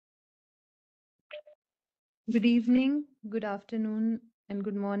Good evening, good afternoon, and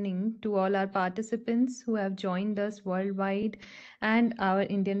good morning to all our participants who have joined us worldwide and our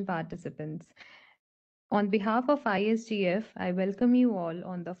Indian participants. On behalf of ISGF, I welcome you all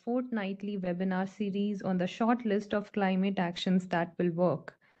on the fortnightly webinar series on the short list of climate actions that will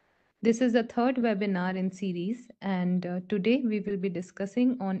work. This is the third webinar in series, and today we will be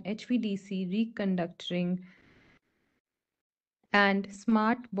discussing on HVDC, reconductoring, and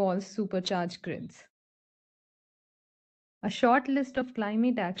smart balls supercharged grids. A short list of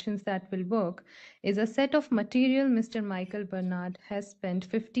climate actions that will work is a set of material Mr. Michael Barnard has spent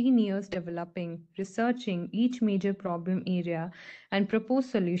 15 years developing, researching each major problem area, and propose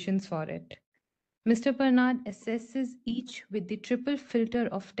solutions for it. Mr. Barnard assesses each with the triple filter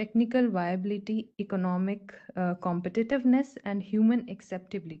of technical viability, economic competitiveness, and human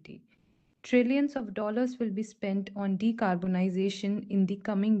acceptability. Trillions of dollars will be spent on decarbonization in the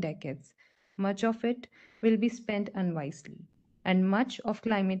coming decades. Much of it will be spent unwisely, and much of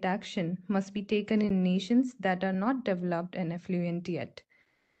climate action must be taken in nations that are not developed and affluent yet.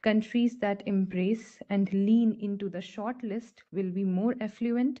 Countries that embrace and lean into the short list will be more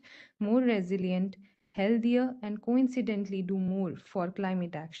affluent, more resilient, healthier, and coincidentally do more for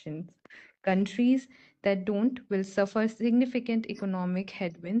climate actions. Countries that don't will suffer significant economic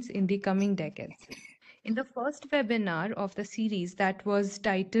headwinds in the coming decades. In the first webinar of the series that was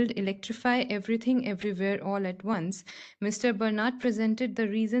titled Electrify Everything Everywhere All at Once, Mr. Barnard presented the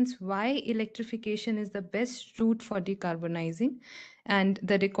reasons why electrification is the best route for decarbonizing. And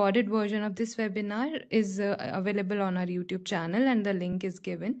the recorded version of this webinar is available on our YouTube channel, and the link is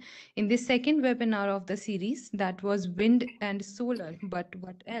given. In the second webinar of the series, that was Wind and Solar, but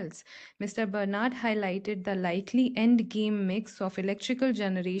what else? Mr. Barnard highlighted the likely end game mix of electrical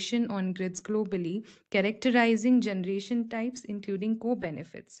generation on grids globally, characterizing generation types, including co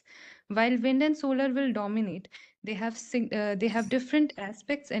benefits. While wind and solar will dominate, they have different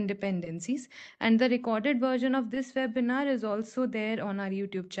aspects and dependencies, and the recorded version of this webinar is also there on our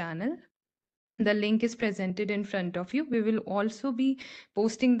YouTube channel. The link is presented in front of you. We will also be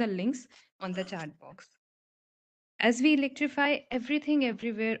posting the links on the chat box. As we electrify everything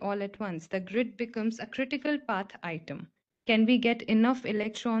everywhere all at once, the grid becomes a critical path item. Can we get enough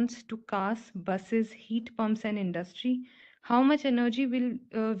electrons to cars, buses, heat pumps, and industry? How much energy will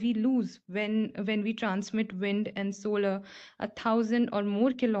we lose when we transmit wind and solar 1,000 or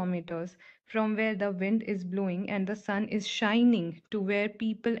more kilometers from where the wind is blowing and the sun is shining to where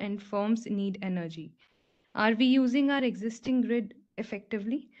people and firms need energy? Are we using our existing grid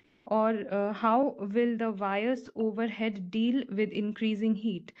effectively? Or how will the wires overhead deal with increasing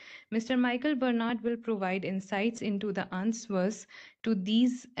heat? Mr. Michael Barnard will provide insights into the answers to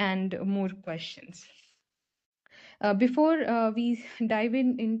these and more questions. Before we dive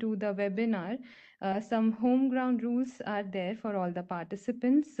into the webinar, some home ground rules are there for all the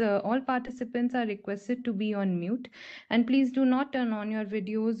participants. All participants are requested to be on mute, and please do not turn on your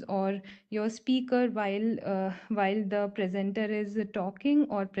videos or your speaker while the presenter is talking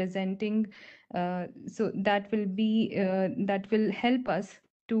or presenting. So that will help us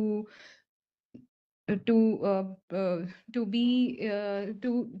to to do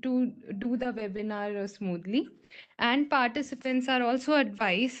the webinar smoothly. And participants are also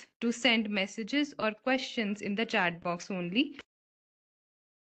advised to send messages or questions in the chat box only.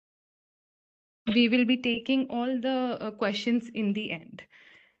 We will be taking all the questions in the end.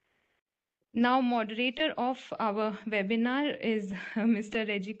 Now, moderator of our webinar is Mr.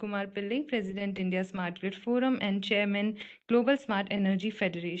 Reggie Kumar Pillai, President, India Smart Grid Forum and Chairman, Global Smart Energy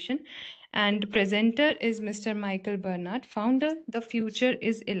Federation. And presenter is Mr. Michael Barnard, founder, The Future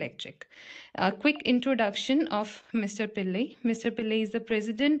is Electric. A quick introduction of Mr. Pillai. Mr. Pillai is the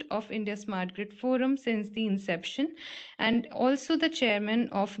President of India Smart Grid Forum since the inception and also the Chairman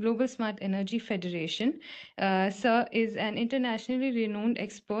of Global Smart Energy Federation. Sir is an internationally renowned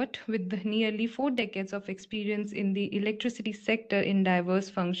expert with nearly 4 decades of experience in the electricity sector in diverse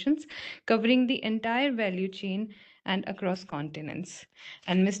functions, covering the entire value chain and across continents.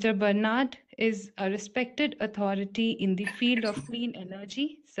 And Mr. Barnard is a respected authority in the field of clean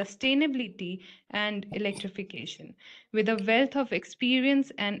energy, sustainability, and electrification. With a wealth of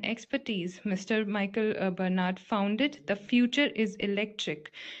experience and expertise, Mr. Michael Barnard founded The Future is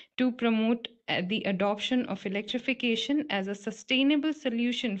Electric to promote the adoption of electrification as a sustainable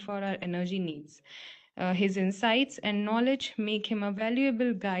solution for our energy needs. His insights and knowledge make him a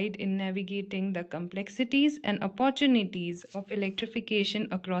valuable guide in navigating the complexities and opportunities of electrification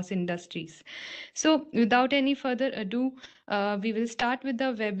across industries. So, without any further ado, we will start with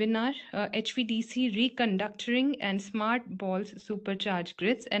the webinar HVDC Reconductoring and Smart Balls Supercharge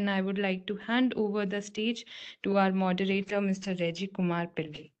Grids. And I would like to hand over the stage to our moderator, Mr. Reggie Kumar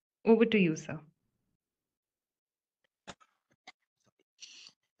Pillai. Over to you, sir.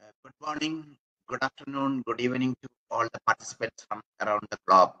 Good morning, good afternoon, good evening to all the participants from around the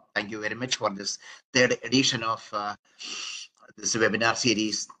globe. Thank you very much for this third edition of this webinar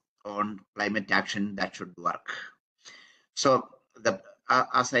series on climate action that should work. So,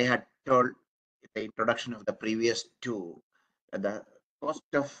 as I had told in the introduction of the previous two, the cost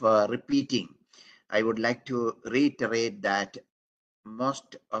of repeating, I would like to reiterate that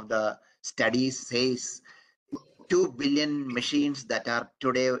most of the studies says 2 billion machines that are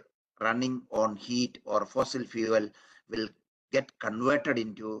today running on heat or fossil fuel will get converted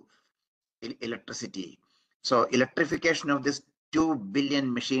into electricity. So electrification of this 2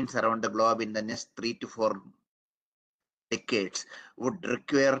 billion machines around the globe in the next 3 to 4 decades would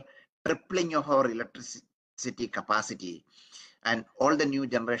require tripling of our electricity capacity and all the new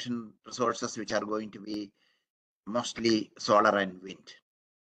generation resources which are going to be mostly solar and wind.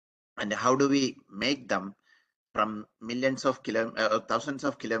 And how do we make them? From thousands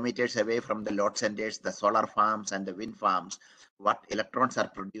of kilometers away from the load centers, the solar farms and the wind farms, what electrons are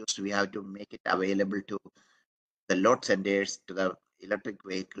produced, we have to make it available to the load centers, to the electric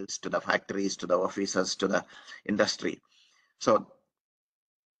vehicles, to the factories, to the offices, to the industry. So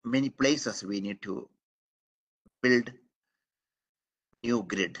many places we need to build new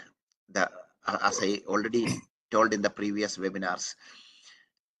grid. As I already told in the previous webinars,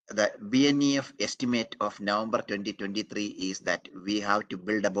 the BNEF estimate of November 2023 is that we have to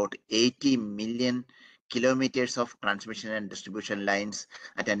build about 80 million kilometers of transmission and distribution lines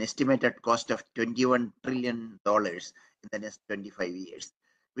at an estimated cost of $21 trillion in the next 25 years,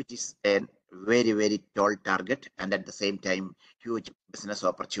 which is a very, very tall target and at the same time, huge business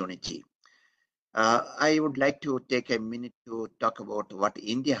opportunity. I would like to take a minute to talk about what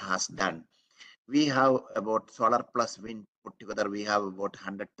India has done. We have about solar plus wind put together, we have about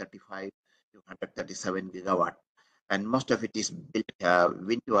 135 to 137 gigawatt. And most of it is built,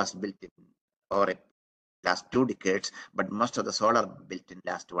 wind was built in over last 2 decades, but most of the solar built in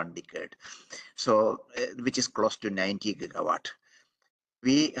last 1 decade. So, which is close to 90 gigawatt.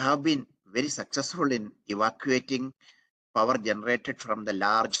 We have been very successful in evacuating power generated from the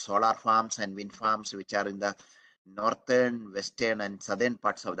large solar farms and wind farms, which are in the northern, western, and southern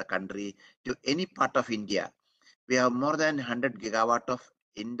parts of the country to any part of India. We have more than 100 gigawatt of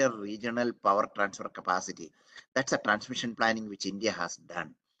inter-regional power transfer capacity. That's a transmission planning which India has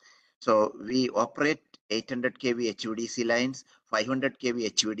done. So we operate 800 kV HVDC lines, 500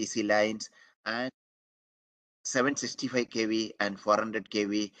 kV HVDC lines, and 765 kV and 400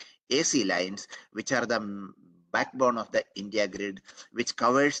 kV AC lines, which are the backbone of the India grid, which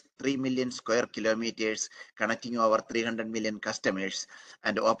covers 3 million square kilometers, connecting over 300 million customers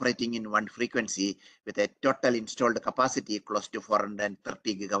and operating in one frequency with a total installed capacity close to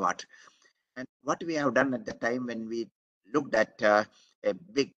 430 gigawatt. And what we have done at the time when we looked at a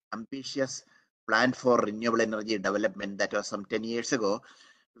big ambitious plan for renewable energy development that was some 10 years ago,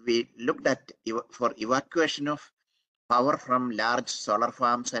 we looked at for evacuation of power from large solar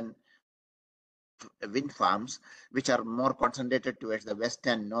farms and wind farms, which are more concentrated towards the west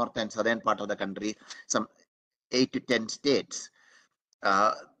and north and southern part of the country, some 8 to 10 states.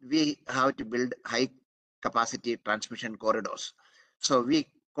 We have to build high capacity transmission corridors. So we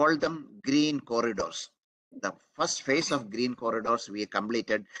call them green corridors. The first phase of green corridors we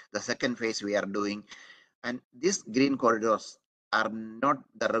completed, the second phase we are doing. And these green corridors are not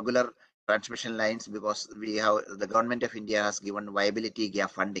the regular transmission lines because we have the government of India has given viability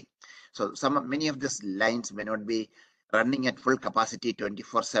gap funding. So many of these lines may not be running at full capacity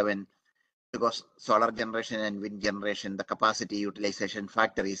 24/7 because solar generation and wind generation, the capacity utilization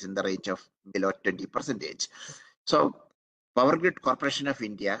factor is in the range of below 20%. So Power Grid Corporation of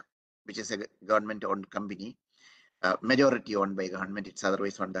India, which is a government-owned company, majority owned by government, it's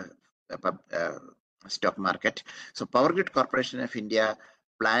otherwise on the stock market. So Power Grid Corporation of India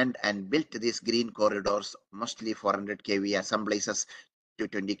planned and built these green corridors, mostly 400 kV, some places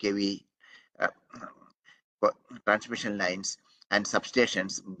 220 kV transmission lines and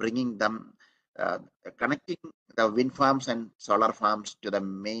substations, bringing them, connecting the wind farms and solar farms to the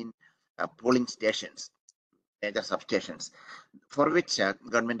main pooling stations, major substations, for which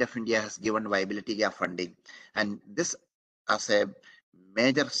Government of India has given viability gap funding. And this as a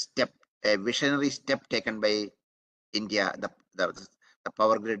major step a visionary step taken by India, the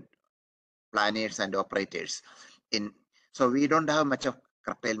power grid planners and operators. So we don't have much of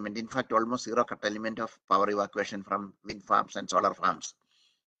curtailment. In fact, almost zero curtailment of power evacuation from wind farms and solar farms.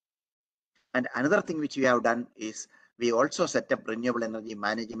 And another thing which we have done is we also set up renewable energy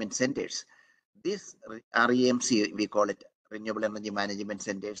management centers. This REMC, we call it renewable energy management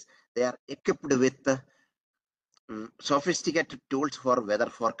centers. They are equipped with sophisticated tools for weather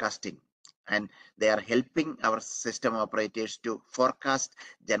forecasting, and they are helping our system operators to forecast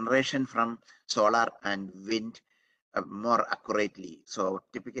generation from solar and wind more accurately. So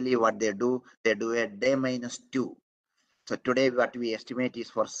typically what they do a day -2. So today what we estimate is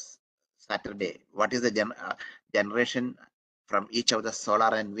for Saturday, what is the generation from each of the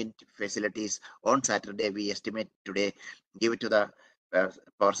solar and wind facilities on Saturday. We estimate today, give it to the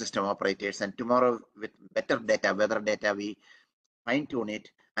power system operators, and tomorrow with better data, weather data, we fine tune it.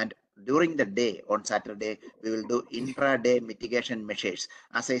 And during the day on Saturday, we will do intra-day mitigation measures.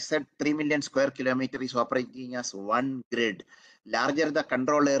 As I said, 3 million square kilometers is operating as one grid. Larger the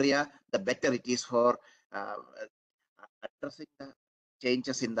control area, the better it is for addressing the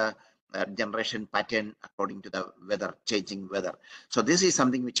changes in the generation pattern according to the weather, changing weather. So this is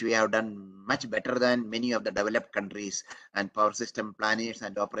something which we have done much better than many of the developed countries, and power system planners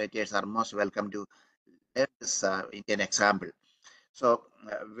and operators are most welcome to learn this Indian example. So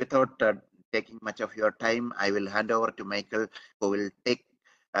without taking much of your time, I will hand over to Michael, who will take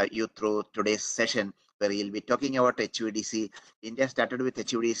you through today's session, where he'll be talking about HVDC. India started with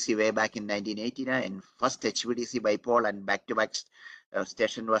HVDC way back in 1989. First HVDC bipole and back-to-back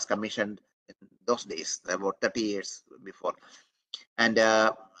station was commissioned in those days, about 30 years before. And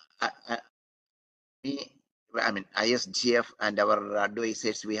ISGF and our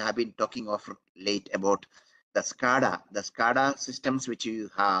advisors, we have been talking of late about the SCADA systems which you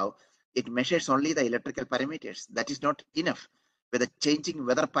have. It measures only the electrical parameters. That is not enough. With a changing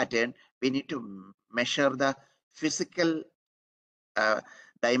weather pattern, we need to measure the physical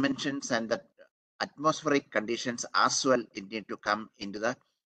dimensions and the atmospheric conditions as well. It need to come into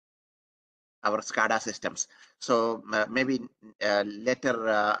our SCADA systems. So maybe later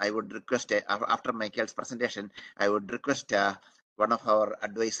I would request, after Michael's presentation, I would request one of our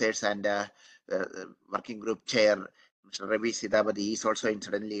advisors and working group chair, Mr. Ravi Sidabadi. He is also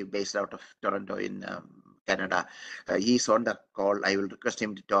incidentally based out of Toronto in Canada. He is on the call. I will request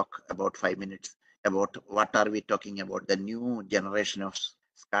him to talk about 5 minutes about what are we talking about, the new generation of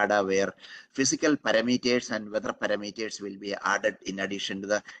SCADA, where physical parameters and weather parameters will be added in addition to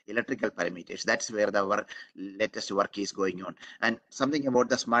the electrical parameters. That's where the latest work is going on. And something about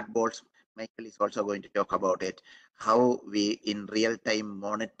the smart bolts, Michael is also going to talk about it, how we in real time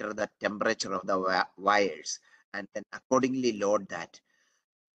monitor the temperature of the wires and then accordingly load that.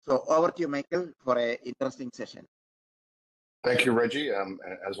 So over to you, Michael, for an interesting session. Thank you, Reggie.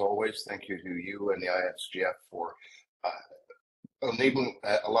 As always, thank you to you and the ISGF for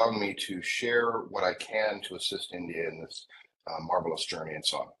allowing me to share what I can to assist India in this marvelous journey and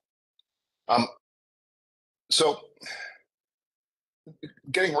so on. So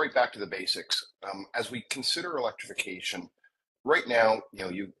getting right back to the basics, as we consider electrification, right now,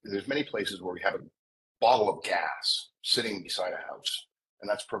 there's many places where we have a bottle of gas sitting beside a house, and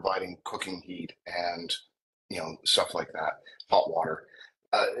that's providing cooking heat and stuff like that, hot water.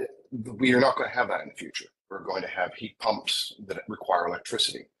 We are not going to have that in the future. We're going to have heat pumps that require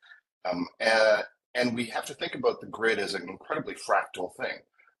electricity. And we have to think about the grid as an incredibly fractal thing.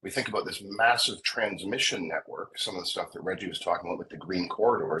 We think about this massive transmission network, some of the stuff that Reggie was talking about with the green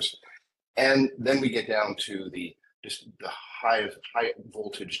corridors, and then we get down to the high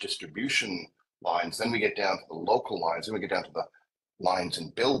voltage distribution lines, then we get down to the local lines, then we get down to the lines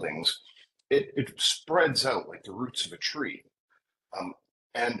in buildings. It spreads out like the roots of a tree.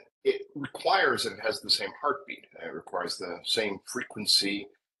 And it requires that it has the same heartbeat. It requires the same frequency.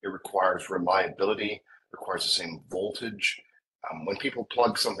 It requires reliability. It requires the same voltage. When people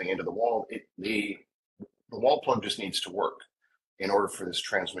plug something into the wall, the wall plug just needs to work in order for this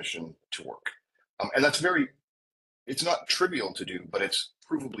transmission to work. And that's it's not trivial to do, but it's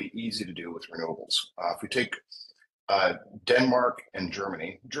provably easy to do with renewables. If we take Denmark and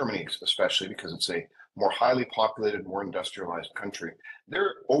Germany especially because it's a more highly populated, more industrialized country,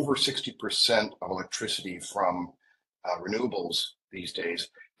 they're over 60% of electricity from renewables these days,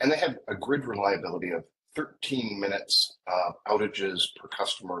 and they have a grid reliability of 13 minutes of outages per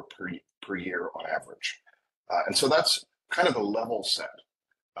customer per year on average. And so that's kind of a level set.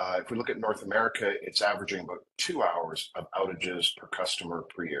 If we look at North America, it's averaging about 2 hours of outages per customer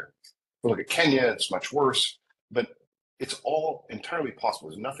per year. If we look at Kenya, it's much worse, but it's all entirely possible.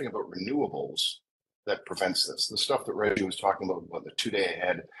 There's nothing about renewables that prevents this. The stuff that Reggie was talking about the 2-day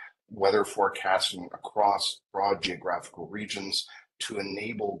ahead weather forecasting across broad geographical regions to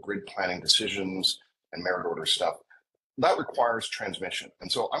enable grid planning decisions and merit order stuff, that requires transmission.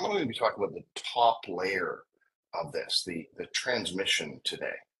 And so I'm going to be talking about the top layer of this, the transmission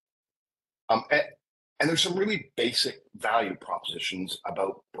today. And there's some really basic value propositions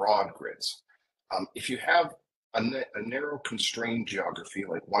about broad grids. If you have a narrow constrained geography,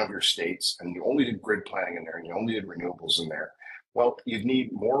 like one of your states, and you only did grid planning in there and you only did renewables in there, well, you'd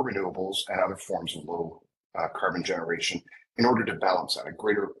need more renewables and other forms of low carbon generation in order to balance that, a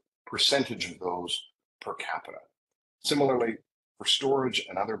greater percentage of those per capita. Similarly, for storage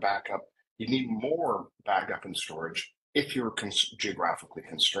and other backup, you need more backup and storage if you're geographically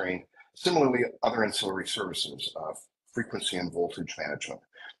constrained. Similarly, other ancillary services of frequency and voltage management.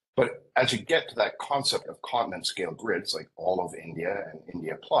 But as you get to that concept of continent scale grids, like all of India and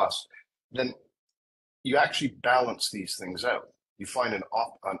India Plus, then you actually balance these things out. You find an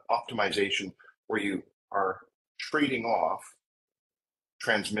optimization where you are trading off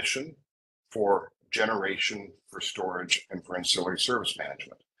transmission for generation, for storage, and for ancillary service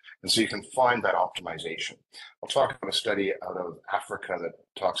management. And so you can find that optimization. I'll talk about a study out of Africa that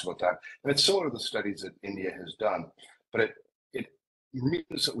talks about that. And it's similar to the studies that India has done, but it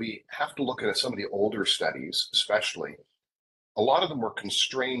means that we have to look at some of the older studies, especially. A lot of them were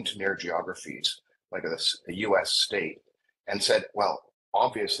constrained to near geographies, like a US state, and said, well,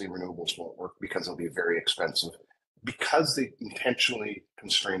 obviously renewables won't work because they'll be very expensive, because they intentionally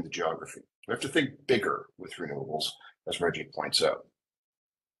constrained the geography. We have to think bigger with renewables, as Reggie points out.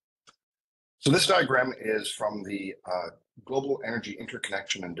 So this diagram is from the Global Energy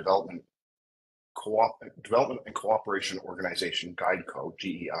Interconnection and Development and Cooperation Organization, GEIDCO,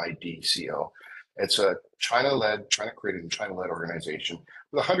 GEIDCO. It's a China-created and China-led organization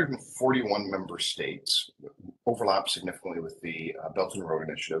with 141 member states, overlap significantly with the Belt and Road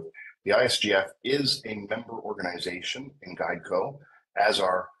Initiative. The ISGF is a member organization in GEIDCO, as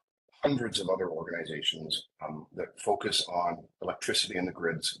are hundreds of other organizations that focus on electricity in the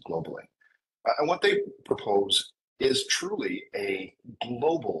grids globally. And what they propose is truly a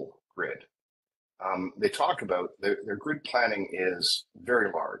global grid. They talk about their grid planning is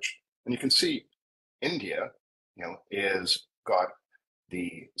very large. And you can see India, is got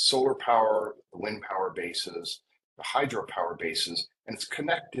the solar power, the wind power bases, the hydropower bases, and it's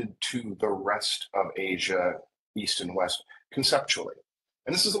connected to the rest of Asia, East and West, conceptually.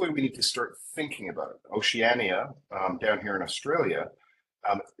 And this is the way we need to start thinking about it. Oceania, down here in Australia,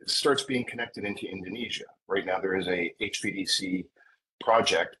 starts being connected into Indonesia. Right now, there is a HVDC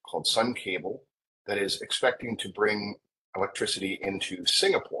project called Sun Cable that is expecting to bring electricity into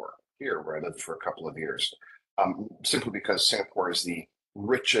Singapore, here where I lived for a couple of years, simply because Singapore is the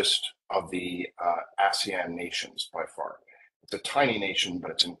richest of the ASEAN nations by far. It's a tiny nation, but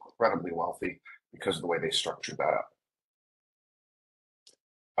it's incredibly wealthy because of the way they structured that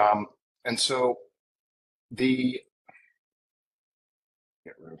up. And so get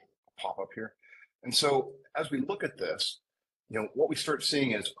rid of pop up here. And so as we look at this, what we start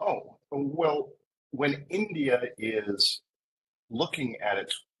seeing is, oh, well, when India is looking at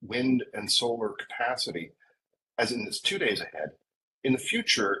its wind and solar capacity, as in this 2 days ahead, in the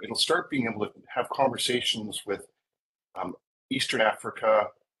future, it'll start being able to have conversations with Eastern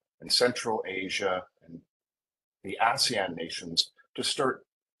Africa and Central Asia and the ASEAN nations to start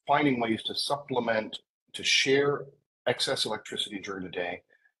finding ways to supplement, to share excess electricity during the day,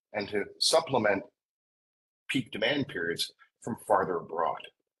 and to supplement peak demand periods from farther abroad.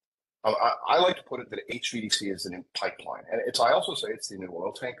 I like to put it that HVDC is the new pipeline. And I also say it's the new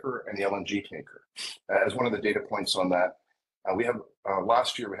oil tanker and the LNG tanker. As one of the data points on that, we have,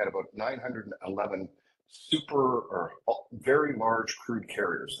 last year we had about 911 very large crude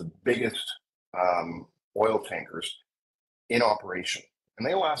carriers, the biggest oil tankers in operation. And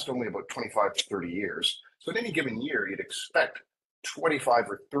they last only about 25 to 30 years. So at any given year, you'd expect 25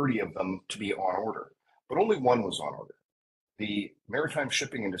 or 30 of them to be on order, but only one was on order. The maritime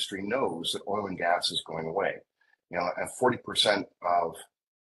shipping industry knows that oil and gas is going away. And 40% of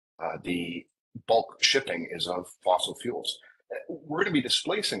the bulk shipping is of fossil fuels. We're going to be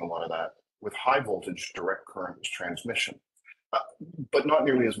displacing a lot of that with high voltage direct current transmission, but not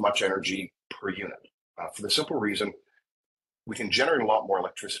nearly as much energy per unit. For the simple reason, we can generate a lot more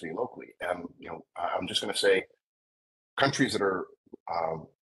electricity locally. And I'm just going to say, countries that are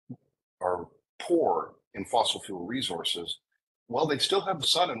poor in fossil fuel resources, well, they still have the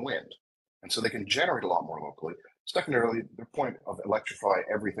sun and wind, and so they can generate a lot more locally. Secondarily, the point of electrify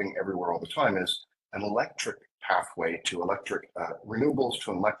everything, everywhere, all the time is an electric pathway to renewables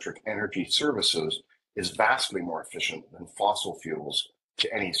to electric energy services is vastly more efficient than fossil fuels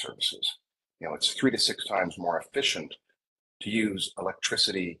to any services. It's 3 to 6 times more efficient to use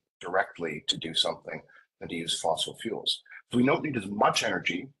electricity directly to do something than to use fossil fuels. So we don't need as much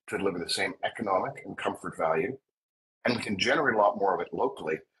energy to deliver the same economic and comfort value, and we can generate a lot more of it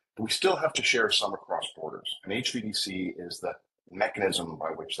locally, but we still have to share some across borders. And HVDC is the mechanism by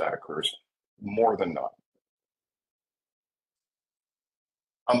which that occurs more than not.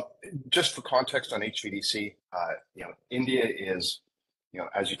 Just for context on HVDC, India is,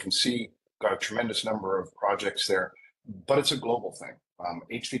 as you can see, got a tremendous number of projects there, but it's a global thing.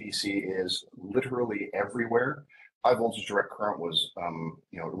 HVDC is literally everywhere. High voltage direct current was,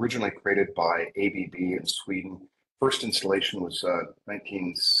 originally created by ABB in Sweden. First installation was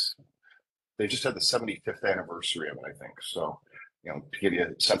they just had the 75th anniversary of it, I think. So, to give you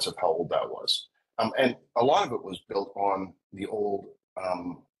a sense of how old that was. And a lot of it was built on the old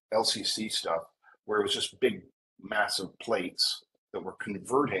LCC stuff, where it was just big, massive plates that were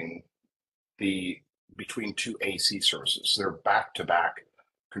converting between two AC sources. They're back-to-back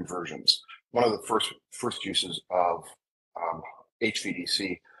conversions. One of the first uses of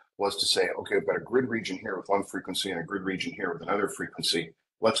HVDC was to say, okay, we've got a grid region here with one frequency and a grid region here with another frequency.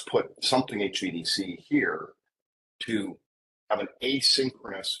 Let's put something HVDC here to have an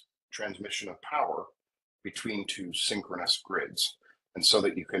asynchronous transmission of power between two synchronous grids, and so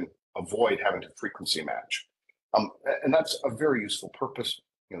that you can avoid having to frequency match. And that's a very useful purpose.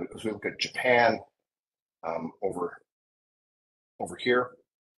 As we look at Japan over here,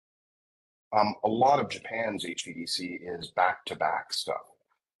 a lot of Japan's HVDC is back-to-back stuff.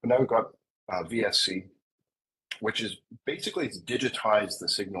 But now we've got VSC, which is basically it's digitized the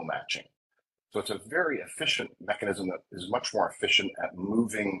signal matching. So it's a very efficient mechanism that is much more efficient at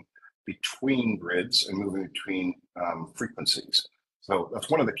moving between grids and moving between frequencies. So that's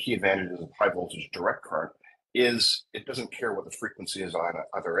one of the key advantages of high voltage direct current is it doesn't care what the frequency is on the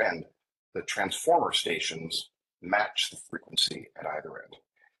other end. The transformer stations match the frequency at either end.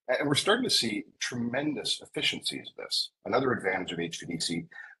 And we're starting to see tremendous efficiencies of this. Another advantage of HVDC,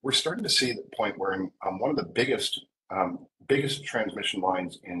 we're starting to see the point where in one of the biggest transmission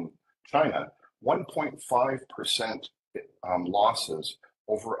lines in China, 1.5% losses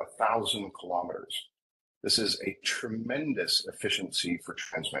over 1,000 kilometers. This is a tremendous efficiency for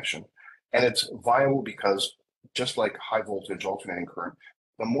transmission. And it's viable because just like high voltage alternating current,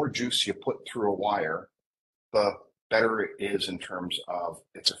 the more juice you put through a wire, the better it is in terms of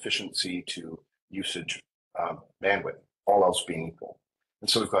its efficiency to usage bandwidth, all else being equal. And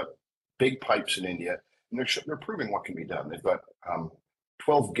so we've got big pipes in India, and they're proving what can be done. They've got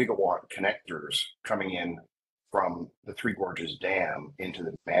 12 gigawatt connectors coming in from the Three Gorges Dam into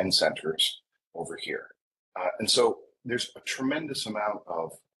the demand centers over here. And so there's a tremendous amount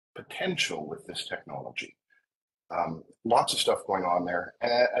of potential with this technology. Lots of stuff going on there.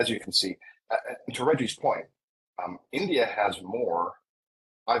 And as you can see, to Reggie's point, India has more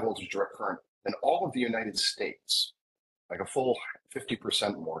high voltage direct current than all of the United States, like a full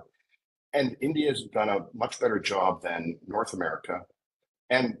 50% more. And India has done a much better job than North America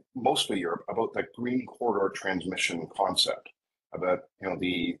and mostly Europe about that green corridor transmission concept, about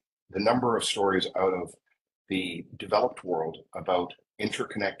the number of stories out of the developed world about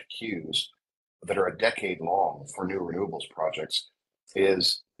interconnect queues that are a decade long for new renewables projects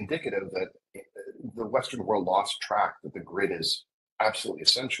is indicative that the Western world lost track that the grid is absolutely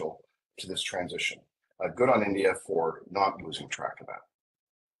essential to this transition. Good on India for not losing track of that.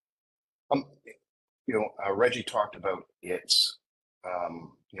 Reggie talked about its,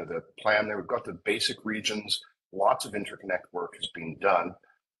 the plan there. We've got the basic regions. Lots of interconnect work has been done.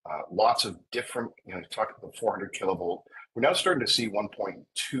 Lots of different, talked about the 400 kilovolt. We're now starting to see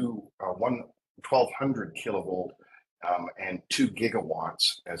 1200 kilovolt and 2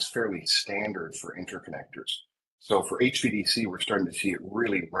 gigawatts as fairly standard for interconnectors. So for HVDC, we're starting to see it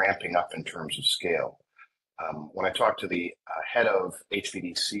really ramping up in terms of scale. When I talked to the head of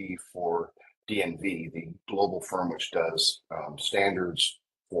HVDC for DNV, the global firm which does standards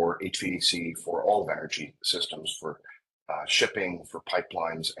for HVDC for all of energy systems, for shipping, for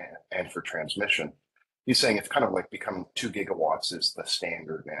pipelines, and for transmission, he's saying it's kind of like becoming 2 gigawatts is the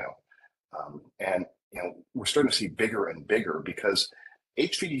standard now. And we're starting to see bigger and bigger because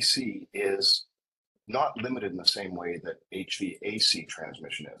HVDC is not limited in the same way that HVAC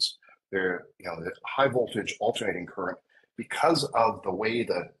transmission is. The high voltage alternating current, because of the way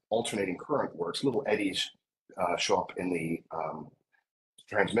the alternating current works, little eddies show up in the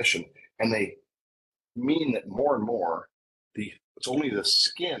transmission, and they mean that more and more it's only the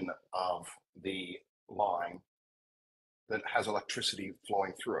skin of the line that has electricity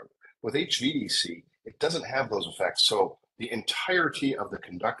flowing through it. With HVDC, it doesn't have those effects. So the entirety of the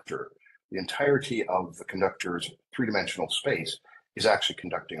conductor, the entirety of the conductor's three-dimensional space is actually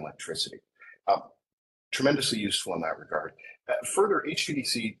conducting electricity. Tremendously useful in that regard. Further,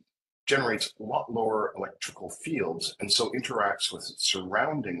 HVDC generates a lot lower electrical fields and so interacts with its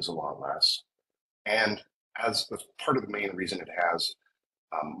surroundings a lot less. And as part of the main reason it has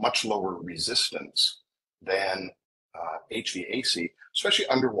much lower resistance than HVAC, especially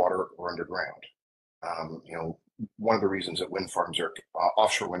underwater or underground. One of the reasons that wind farms are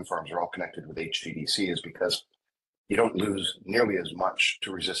offshore wind farms are all connected with HVDC is because you don't lose nearly as much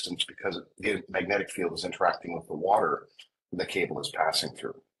to resistance because the magnetic field is interacting with the water the cable is passing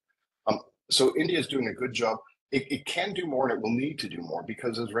through. So India is doing a good job. It can do more and it will need to do more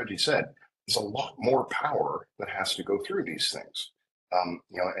because, as Reggie said, there's a lot more power that has to go through these things.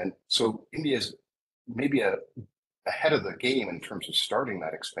 And so India is maybe ahead of the game in terms of starting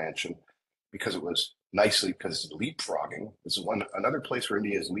that expansion because it was nicely, because it's leapfrogging. This is another place where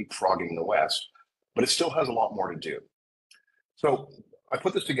India is leapfrogging the West, but it still has a lot more to do. So I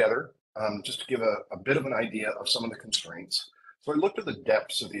put this together just to give a bit of an idea of some of the constraints. So I looked at the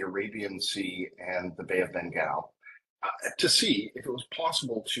depths of the Arabian Sea and the Bay of Bengal to see if it was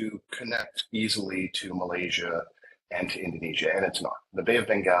possible to connect easily to Malaysia and to Indonesia, and it's not. The Bay of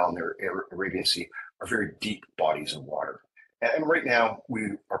Bengal and the Arabian Sea are very deep bodies of water. And right now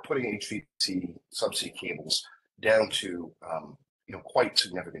we are putting HVDC subsea cables down to quite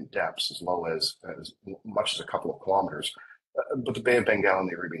significant depths, as low as much as a couple of kilometers. But the Bay of Bengal and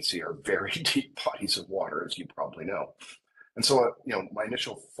the Arabian Sea are very deep bodies of water, as you probably know. And so, my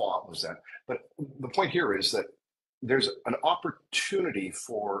initial thought was that, but the point here is that there's an opportunity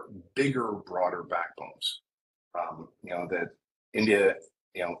for bigger, broader backbones. That India,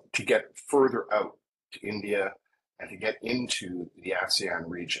 to get further out to India and to get into the ASEAN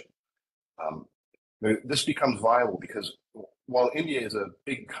region. This becomes viable because while India is a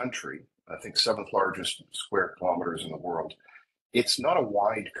big country, I think 7th largest square kilometers in the world, it's not a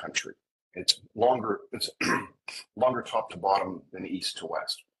wide country. It's longer top to bottom than east to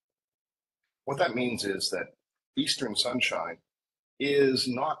west. What that means is that Eastern Sunshine is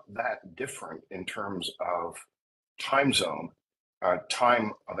not that different in terms of time zone,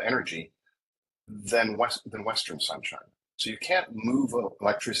 time of energy than Western Sunshine. So you can't move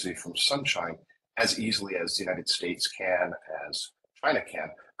electricity from sunshine as easily as the United States can, as China can,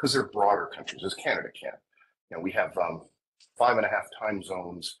 because they're broader countries, as Canada can. We have 5.5 time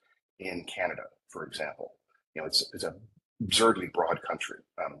zones in Canada, for example. It's a absurdly broad country.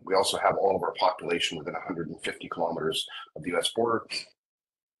 We also have all of our population within 150 kilometers of the US border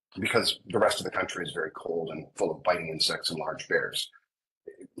because the rest of the country is very cold and full of biting insects and large bears.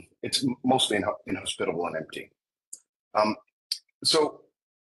 It's mostly inhospitable and empty. So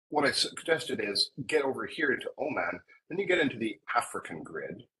what I suggested is get over here to Oman, then you get into the African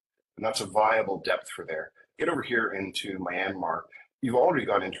grid, and that's a viable depth for there. Get over here into Myanmar. You've already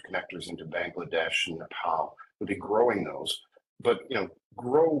got interconnectors into Bangladesh and Nepal. We'll be growing those, but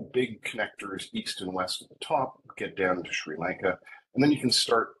grow big connectors east and west at the top, get down to Sri Lanka, and then you can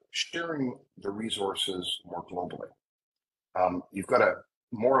start sharing the resources more globally. You've got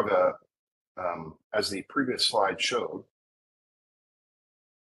more of a, as the previous slide showed,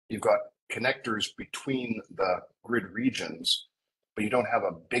 you've got connectors between the grid regions, but you don't have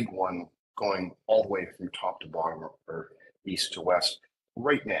a big one going all the way from top to bottom or east to west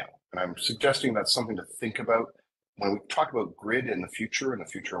right now. And I'm suggesting that's something to think about when we talk about grid in the future and the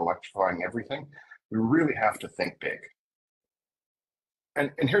future of electrifying everything. We really have to think big.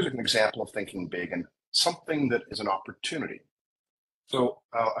 And here's an example of thinking big and something that is an opportunity. So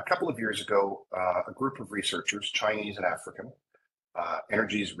a couple of years ago, a group of researchers, Chinese and African,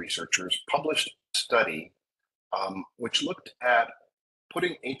 energies researchers, published a study which looked at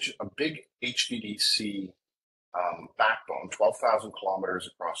putting a big HVDC backbone, 12,000 kilometers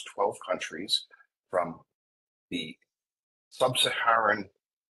across 12 countries, from the sub-Saharan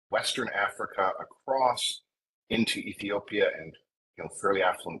Western Africa across into Ethiopia and fairly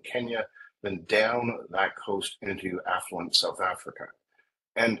affluent Kenya, then down that coast into affluent South Africa.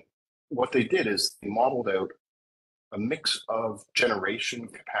 And what they did is they modeled out a mix of generation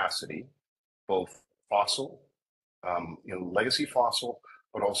capacity, both fossil, legacy fossil,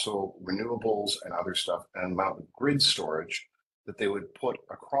 but also renewables and other stuff, and amount of grid storage that they would put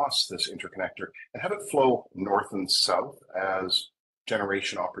across this interconnector and have it flow north and south as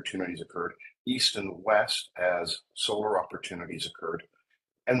generation opportunities occurred, east and west as solar opportunities occurred.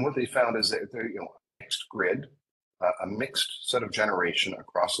 And what they found is that mixed grid, a mixed set of generation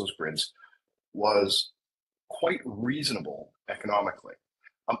across those grids was quite reasonable economically.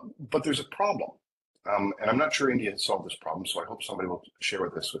 But there's a problem. And I'm not sure India has solved this problem, so I hope somebody will share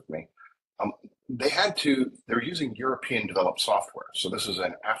this with me. They're using European developed software. So this is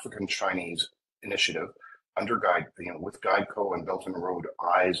an African Chinese initiative under with Guideco and Belt and Road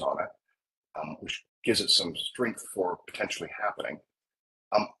eyes on it, which gives it some strength for potentially happening.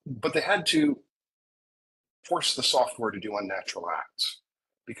 But they had to force the software to do unnatural acts,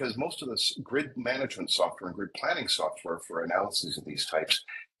 because most of this grid management software and grid planning software for analyses of these types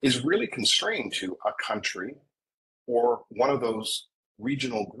is really constrained to a country or one of those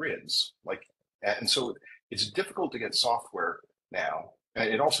regional grids. And so it's difficult to get software now. And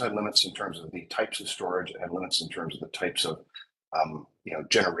it also had limits in terms of the types of storage. It had limits in terms of the types of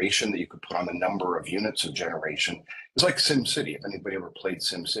generation that you could put on the number of units of generation. It's like SimCity. If anybody ever played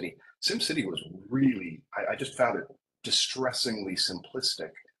SimCity, SimCity was really, I just found it distressingly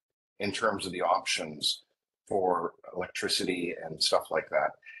simplistic in terms of the options for electricity and stuff like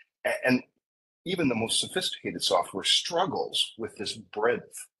that. And even the most sophisticated software struggles with this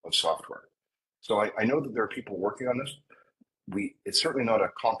breadth of software. So I know that there are people working on this. It's certainly not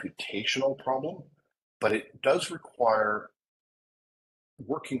a computational problem, but it does require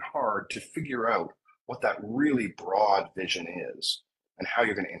working hard to figure out what that really broad vision is and how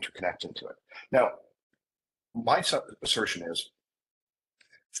you're going to interconnect into it. Now, my assertion is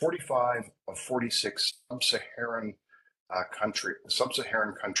 45 of 46 sub-Saharan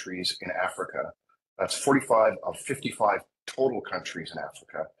countries in Africa, that's 45 of 55 total countries in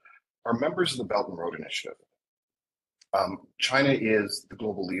Africa, are members of the Belt and Road Initiative. China is the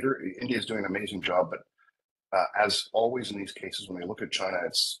global leader. India is doing an amazing job, but as always in these cases, when we look at China,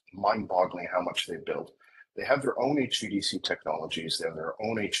 it's mind-boggling how much they've built. They have their own HVDC technologies. They have their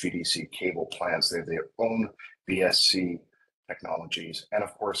own HVDC cable plants. They have their own VSC technologies. And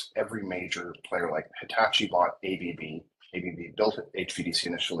of course, every major player like Hitachi bought ABB. ABB built HVDC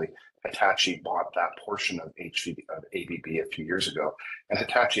initially. Hitachi bought that portion of ABB a few years ago. And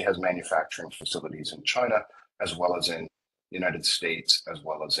Hitachi has manufacturing facilities in China, as well as in the United States, as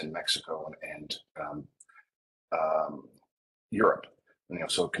well as in Mexico and Europe.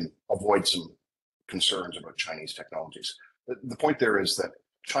 So it can avoid some concerns about Chinese technologies. The point there is that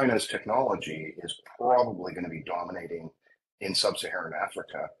China's technology is probably going to be dominating in sub-Saharan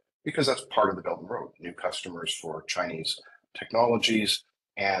Africa because that's part of the Belt and Road, new customers for Chinese technologies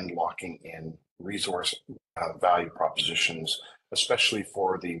and locking in resource value propositions, especially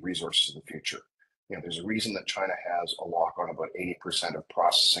for the resources of the future. There's a reason that China has a lock on about 80% of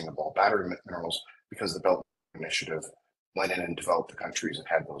processing of all battery minerals, because the Belt Initiative went in and developed the countries that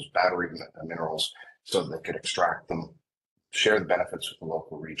had those battery minerals so that they could extract them, share the benefits with the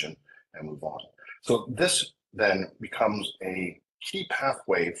local region, and move on. So this then becomes a key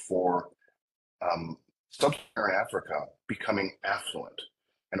pathway for sub-Saharan Africa becoming affluent,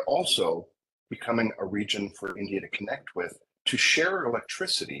 and also becoming a region for India to connect with to share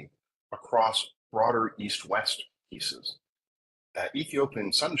electricity across broader east-west pieces.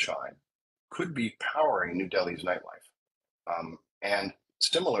 Ethiopian sunshine could be powering New Delhi's nightlife. And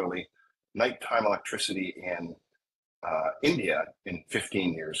similarly, nighttime electricity in India in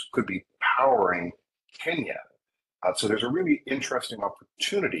 15 years could be powering Kenya. So there's a really interesting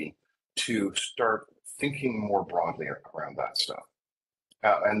opportunity to start thinking more broadly around that stuff.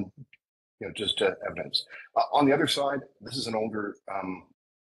 And just evidence. On the other side, this is an older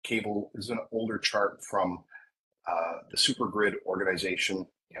cable, this is an older chart from the Supergrid organization.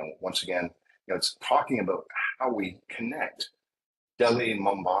 Once again, it's talking about how we connect Delhi,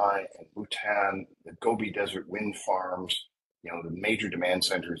 Mumbai, and Bhutan, the Gobi Desert wind farms, the major demand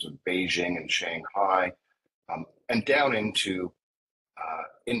centers of Beijing and Shanghai, and down into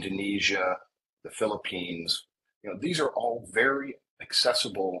Indonesia, the Philippines. These are all very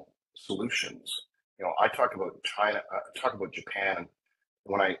accessible solutions. I talk about China, talk about Japan.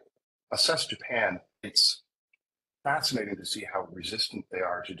 When I assess Japan, it's fascinating to see how resistant they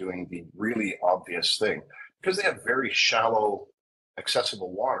are to doing the really obvious thing, because they have very shallow,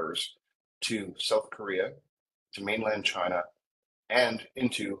 accessible waters to South Korea, to mainland China, and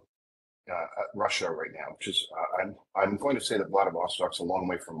into Russia right now, which is, I'm going to say that Vladivostok's a long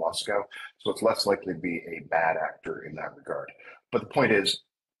way from Moscow, so it's less likely to be a bad actor in that regard. But the point is,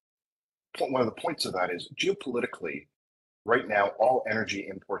 one of the points of that is geopolitically, right now, all energy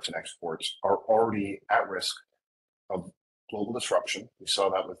imports and exports are already at risk of global disruption. We saw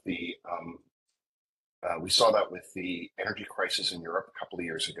that with the energy crisis in Europe a couple of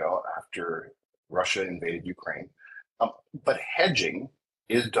years ago after Russia invaded Ukraine. But hedging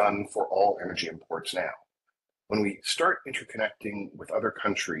is done for all energy imports now. When we start interconnecting with other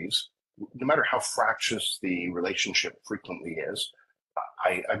countries no matter how fractious the relationship frequently is,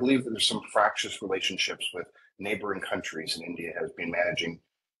 I believe that there's some fractious relationships with neighboring countries, and India has been managing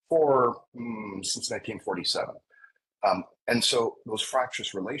for since 1947. And so those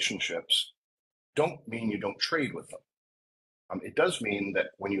fractious relationships don't mean you don't trade with them. It does mean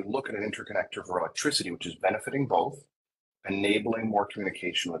that when you look at an interconnector for electricity, which is benefiting both, enabling more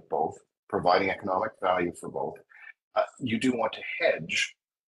communication with both, providing economic value for both, you do want to hedge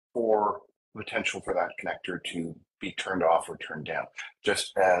for the potential for that connector to be turned off or turned down.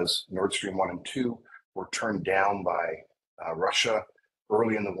 Just as Nord Stream 1 and 2 were turned down by Russia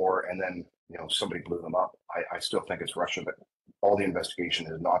early in the war, and then somebody blew them up. I still think it's Russia, but all the investigation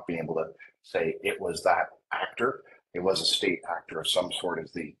has not been able to say it was that actor. It was a state actor of some sort,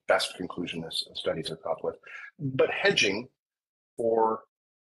 is the best conclusion this studies have come up with. But hedging for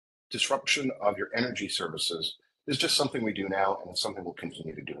disruption of your energy services is just something we do now, and it's something we'll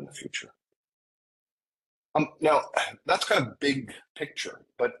continue to do in the future. Now, that's kind of big picture,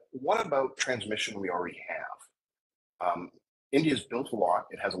 but what about transmission we already have? India's built a lot.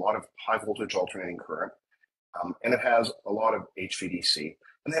 It has a lot of high voltage alternating current, and it has a lot of HVDC,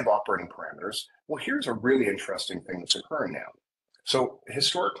 and they have operating parameters. Well, here's a really interesting thing that's occurring now. So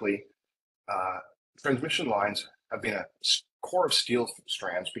historically, transmission lines have been a core of steel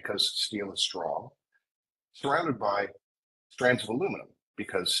strands because steel is strong, surrounded by strands of aluminum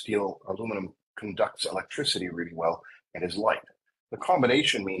because aluminum conducts electricity really well and is light. The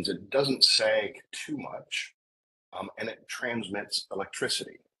combination means it doesn't sag too much, and it transmits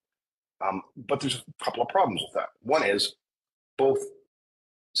electricity. But there's a couple of problems with that. One is both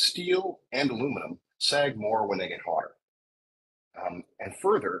steel and aluminum sag more when they get hotter. And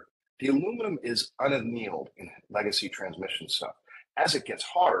further, the aluminum is unannealed in legacy transmission stuff. As it gets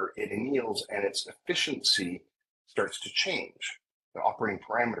hotter, it anneals and its efficiency starts to change. The operating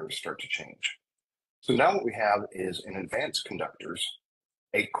parameters start to change. So now what we have is in advanced conductors,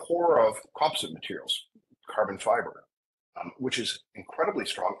 a core of composite materials, carbon fiber, which is incredibly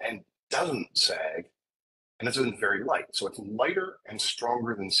strong and doesn't sag, and it's very light. So it's lighter and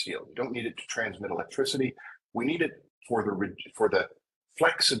stronger than steel. You don't need it to transmit electricity. We need it for the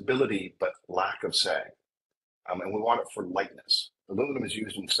flexibility but lack of sag, and we want it for lightness. Aluminum is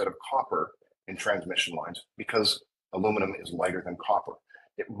used instead of copper in transmission lines because aluminum is lighter than copper.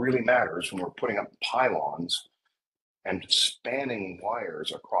 It really matters when we're putting up pylons and spanning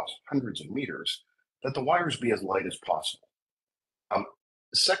wires across hundreds of meters that the wires be as light as possible.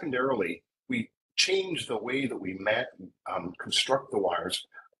 Secondarily, we change the way that we construct the wires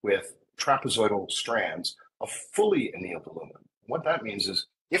with trapezoidal strands of fully annealed aluminum. What that means is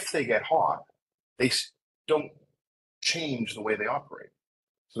if they get hot, they don't change the way they operate.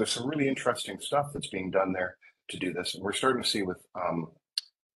 So there's some really interesting stuff that's being done there to do this. And we're starting to see with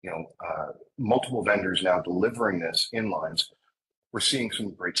multiple vendors now delivering this in lines, we're seeing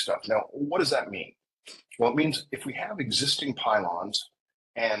some great stuff. Now, what does that mean? Well, it means if we have existing pylons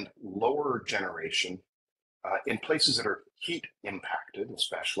and lower generation in places that are heat impacted,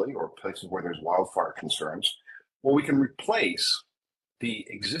 especially, or places where there's wildfire concerns, well, we can replace the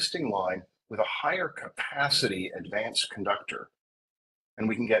existing line with a higher capacity advanced conductor, and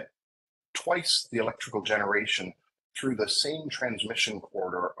we can get twice the electrical generation through the same transmission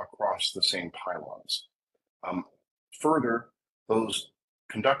corridor across the same pylons. Further, those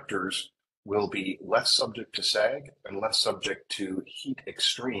conductors will be less subject to sag and less subject to heat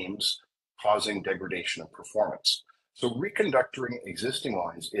extremes causing degradation of performance. So reconductoring existing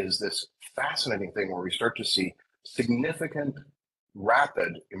lines is this fascinating thing where we start to see significant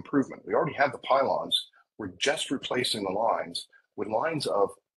rapid improvement. We already have the pylons. We're just replacing the lines with lines of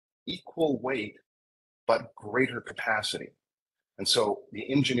equal weight but greater capacity. And so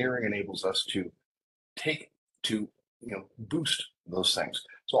the engineering enables us to boost those things.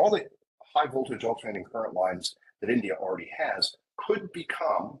 So all the high voltage alternating current lines that India already has could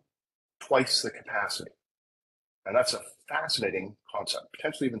become twice the capacity. And that's a fascinating concept,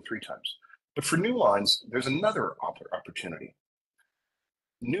 potentially even 3 times. But for new lines, there's another opportunity.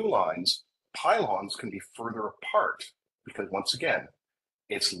 New lines, pylons can be further apart because once again,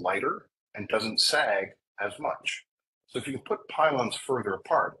 it's lighter and doesn't sag as much. So if you can put pylons further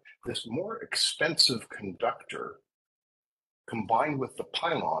apart, this more expensive conductor combined with the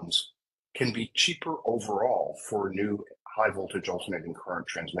pylons can be cheaper overall for new high voltage alternating current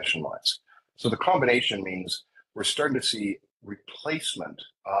transmission lines. So the combination means we're starting to see replacement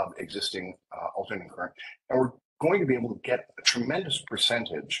of existing alternating current, and we're going to be able to get a tremendous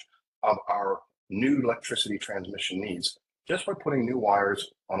percentage of our new electricity transmission needs just by putting new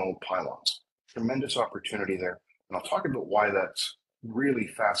wires on old pylons. Tremendous opportunity there. And I'll talk about why that's really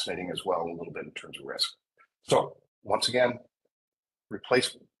fascinating as well, a little bit in terms of risk. So once again,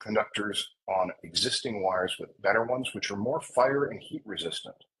 replace conductors on existing wires with better ones, which are more fire and heat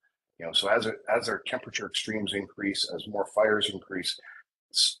resistant. So as our temperature extremes increase, as more fires increase,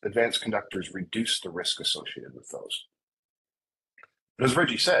 advanced conductors reduce the risk associated with those. But as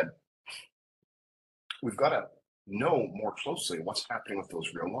Reggie said, we've got to know more closely what's happening with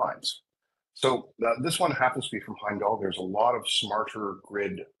those real lines. So this one happens to be from Heimdall. There's a lot of smarter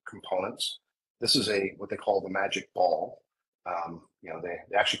grid components. This is what they call the magic ball.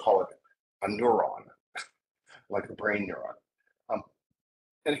 They actually call it a neuron, like a brain neuron.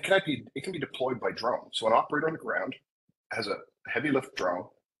 And it can be deployed by drone. So an operator on the ground has a heavy lift drone,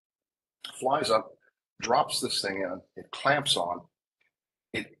 flies up, drops this thing in, it clamps on,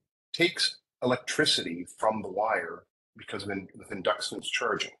 it takes electricity from the wire because with inductance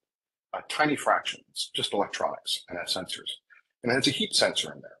charging, a tiny fraction, it's just electronics and has sensors. And it has a heat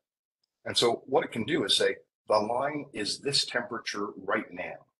sensor in there. And so what it can do is say, the line is this temperature right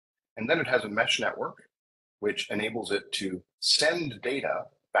now. And then it has a mesh network, which enables it to send data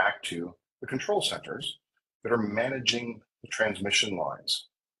back to the control centers that are managing the transmission lines,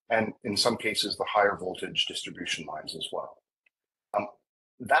 and in some cases, the higher voltage distribution lines as well.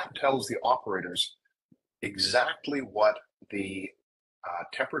 That tells the operators exactly what the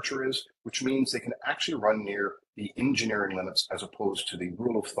temperature is, which means they can actually run near the engineering limits as opposed to the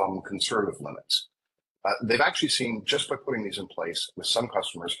rule of thumb conservative limits. They've actually seen, just by putting these in place with some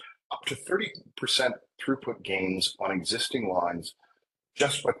customers, up to 30% throughput gains on existing lines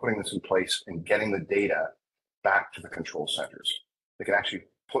just by putting this in place and getting the data back to the control centers. They can actually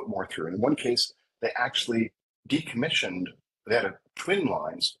put more through. In one case, they actually decommissioned, they had twin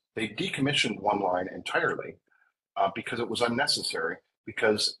lines, they decommissioned one line entirely because it was unnecessary,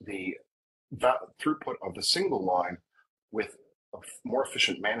 because the throughput of the single line with a more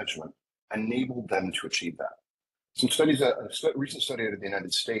efficient management enabled them to achieve that. Some studies, a recent study out of the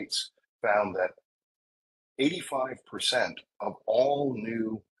United States found that 85% of all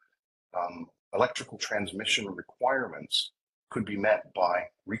new electrical transmission requirements could be met by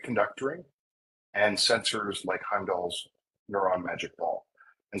reconductoring and sensors like Heimdall's neuron magic ball.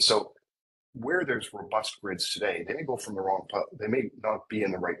 And so where there's robust grids today, they may go from they may not be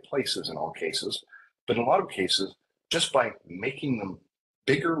in the right places in all cases, but in a lot of cases, just by making them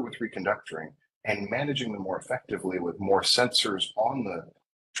bigger with reconductoring and managing them more effectively with more sensors on the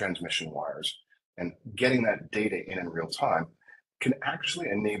transmission wires and getting that data in real time, can actually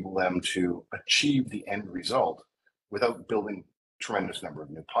enable them to achieve the end result without building a tremendous number of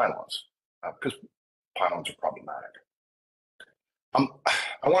new pylons, because pylons are problematic.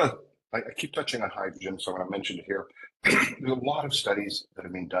 I keep touching on hydrogen, so I'm going to mention it here. There's a lot of studies that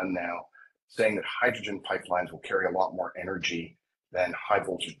have been done now saying that hydrogen pipelines will carry a lot more energy than high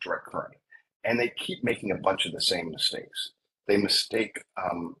voltage direct current. And they keep making a bunch of the same mistakes. They mistake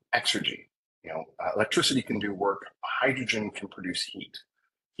exergy. Electricity can do work. Hydrogen can produce heat.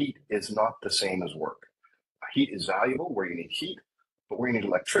 Heat is not the same as work. Heat is valuable where you need heat, but where you need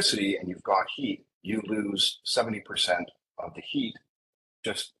electricity and you've got heat, you lose 70% of the heat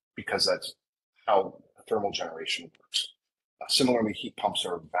just because that's how thermal generation works. Similarly, heat pumps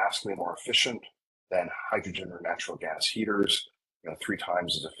are vastly more efficient than hydrogen or natural gas heaters, 3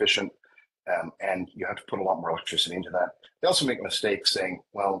 times as efficient. And you have to put a lot more electricity into that. They also make mistakes saying,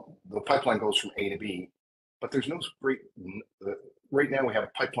 well, the pipeline goes from A to B, but there's no great, right now we have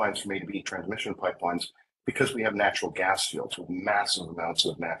pipelines from A to B, transmission pipelines, because we have natural gas fields with massive amounts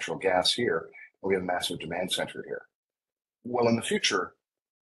of natural gas here, and we have a massive demand center here. Well, in the future,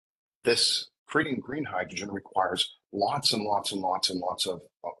 this creating green hydrogen requires lots and lots and lots and lots of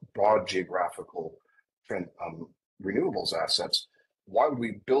broad geographical renewables assets. Why would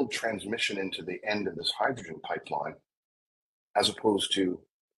we build transmission into the end of this hydrogen pipeline as opposed to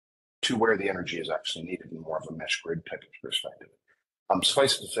where the energy is actually needed in more of a mesh grid type of perspective?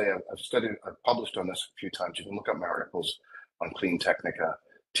 Suffice it to say, I've published on this a few times. You can look up my articles on Clean Technica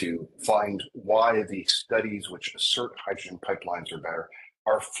to find why the studies which assert hydrogen pipelines are better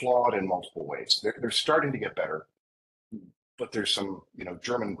are flawed in multiple ways. They're starting to get better, but there's some,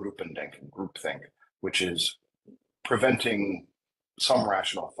 German groupthink, which is preventing some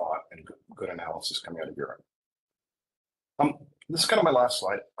rational thought and good analysis coming out of Europe. This is kind of my last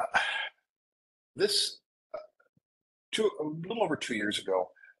slide. A little over 2 years ago,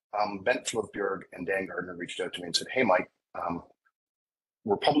 Bent Flodbjerg and Dan Gardner reached out to me and said, "Hey, Mike,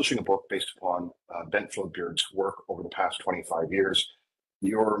 we're publishing a book based upon Bent Flodbjerg's work over the past 25 years.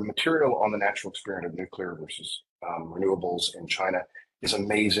 Your material on the natural experiment of nuclear versus renewables in China is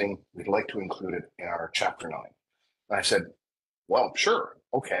amazing. We'd like to include it in our chapter 9. And I said, Well, sure.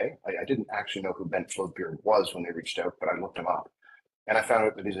 Okay. I didn't actually know who Ben Flodbjerg was when they reached out, but I looked him up. And I found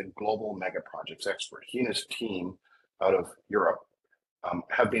out that he's a global mega projects expert. He and his team out of Europe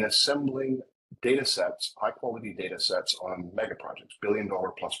have been assembling data sets, high quality data sets on mega projects, $1 billion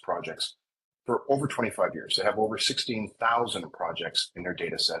plus projects for over 25 years. They have over 16,000 projects in their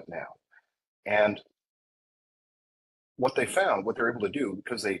data set now. And what they found, what they're able to do,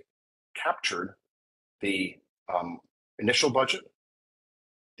 because they captured the initial budget,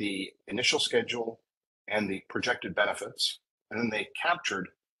 the initial schedule, and the projected benefits, and then they captured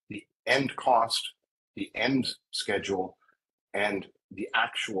the end cost, the end schedule, and the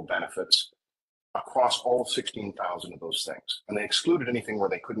actual benefits across all 16,000 of those things. And they excluded anything where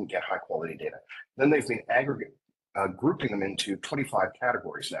they couldn't get high quality data. Then they've been grouping them into 25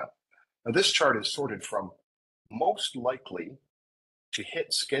 categories now. Now this chart is sorted from most likely to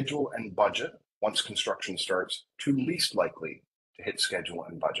hit schedule and budget once construction starts to least likely to hit schedule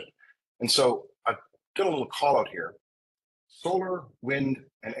and budget. And so I've done a little call out here. Solar, wind,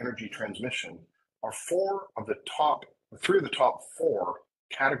 and energy transmission are three of the top 4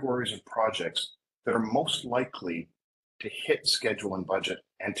 categories of projects that are most likely to hit schedule and budget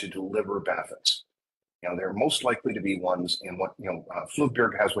and to deliver benefits. They're most likely to be ones in what,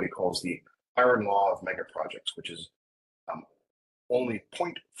 Flodbjerg has what he calls the iron law of mega projects, which is only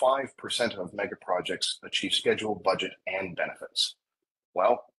 0.5% of mega projects achieve schedule, budget, and benefits.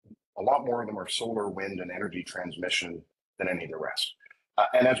 Well, a lot more of them are solar, wind, and energy transmission than any of the rest.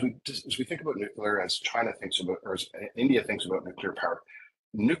 And as we think about nuclear, as China thinks about, or as India thinks about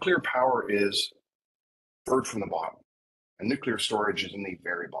nuclear power is third from the bottom, and nuclear storage is in the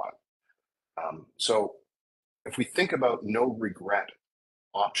very bottom. So if we think about no regret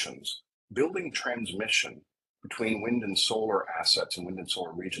options, building transmission between wind and solar assets and wind and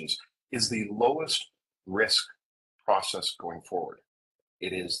solar regions is the lowest risk process going forward.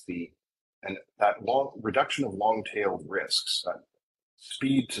 It is that reduction of long-tailed risks, that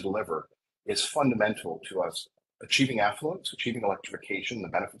speed to deliver, is fundamental to us achieving affluence, achieving electrification, the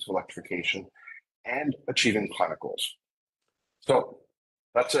benefits of electrification, and achieving climate goals. So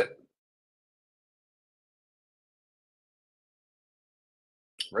that's it.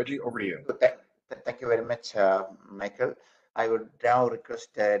 Reggie, over to you. Thank you very much, Michael. I would now request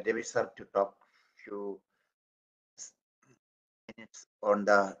Devi sir to talk few minutes on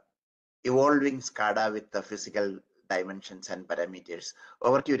the evolving SCADA with the physical dimensions and parameters.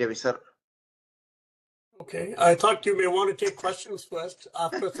 Over to you, Devi sir. Okay, I thought you may want to take questions first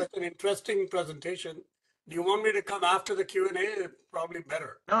after such an interesting presentation. Do you want me to come after the Q&A? Probably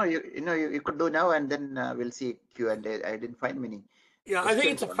better. No, you could do now, and then we'll see Q&A. I didn't find many. Yeah, I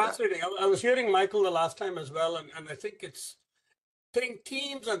think it's fascinating. I was hearing Michael the last time as well, and I think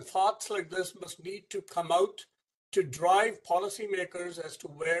teams and thoughts like this must need to come out to drive policymakers as to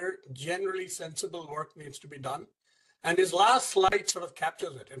where generally sensible work needs to be done. And his last slide sort of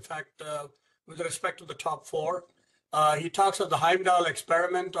captures it. In fact, with respect to the top 4, he talks of the Heimdall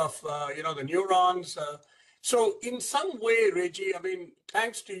experiment of, the neurons. So in some way, Reggie,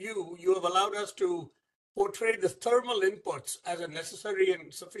 thanks to you, you have allowed us to portray the thermal inputs as a necessary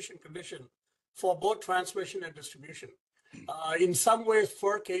and sufficient condition for both transmission and distribution. In some ways,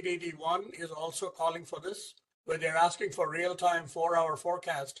 FERC 881 is also calling for this, where they're asking for real-time 4-hour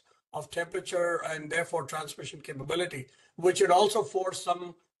forecast of temperature and therefore transmission capability, which would also force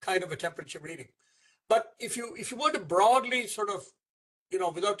some kind of a temperature reading. But if you were to broadly sort of,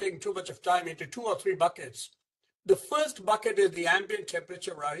 without taking too much of time, into 2 or 3 buckets, the first bucket is the ambient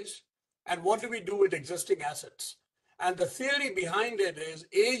temperature rise. And what do we do with existing assets? And the theory behind it is,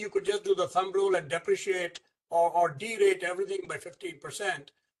 A, you could just do the thumb rule and depreciate or derate everything by 15%,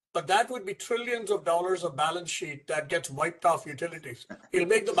 but that would be trillions of dollars of balance sheet that gets wiped off utilities. It'll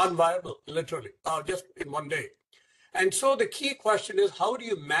make them unviable, literally, just in one day. And so the key question is, how do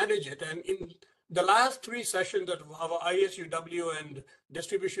you manage it? And in the last 3 sessions of our ISUW and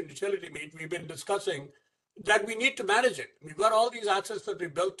distribution utility meet, we've been discussing that we need to manage it. We've got all these assets that we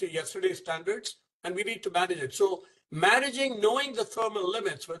built to yesterday's standards, and we need to manage it. So knowing the thermal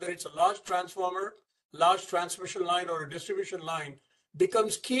limits, whether it's a large transformer, large transmission line, or a distribution line,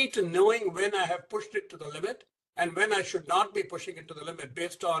 becomes key to knowing when I have pushed it to the limit and when I should not be pushing it to the limit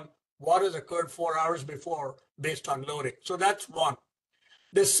based on what has occurred 4 hours before based on loading. So that's one.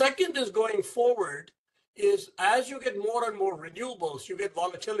 The second is going forward is as you get more and more renewables, you get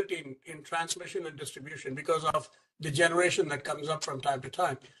volatility in transmission and distribution because of the generation that comes up from time to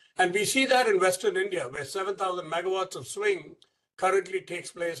time. And we see that in Western India, where 7,000 megawatts of swing currently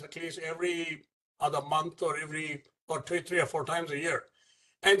takes place at least every other month or 3 or 4 times a year.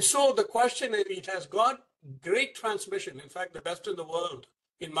 And so the question is, it has got great transmission, in fact, the best in the world,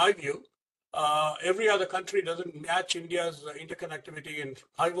 in my view. Every other country doesn't match India's interconnectivity in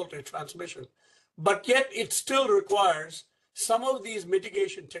high voltage transmission. But yet it still requires some of these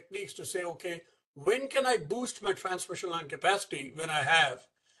mitigation techniques to say, okay, when can I boost my transmission line capacity when I have?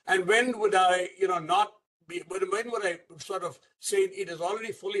 And when would I, not be, when would I sort of say it is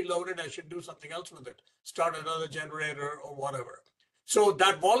already fully loaded, I should do something else with it, start another generator or whatever. So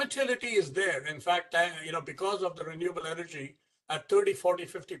that volatility is there. In fact, because of the renewable energy at 30, 40,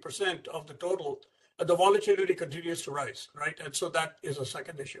 50% of the total, the volatility continues to rise, right? And so that is a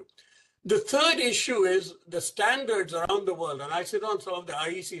second issue. The third issue is the standards around the world. And I sit on some of the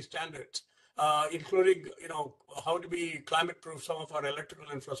IEC standards, including, how to be climate proof some of our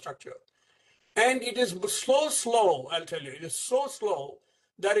electrical infrastructure. And it is slow, I'll tell you. It is so slow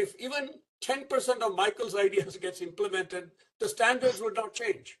that if even 10% of Michael's ideas gets implemented, the standards would not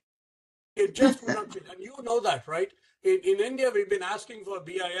change. It just would not change. And you know that, right? In India, we've been asking for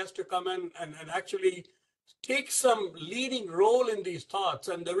BIS to come in and actually take some leading role in these thoughts,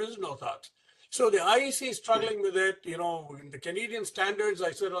 and there is no thoughts. So the IEC is struggling with it. In the Canadian standards,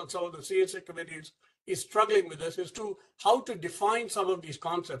 I sit on some of the CSA committees, is struggling with this, as to how to define some of these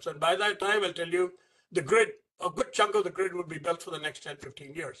concepts. And by that time, I'll tell you, the grid, a good chunk of the grid would be built for the next 10,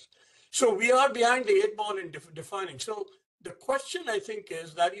 15 years. So we are behind the 8 ball in defining. So the question, I think,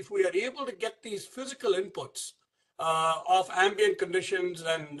 is that if we are able to get these physical inputs of ambient conditions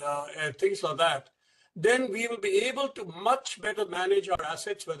and things like that, then we will be able to much better manage our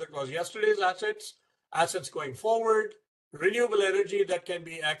assets, whether it was yesterday's assets going forward, renewable energy that can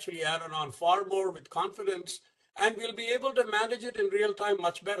be actually added on far more with confidence, and we'll be able to manage it in real time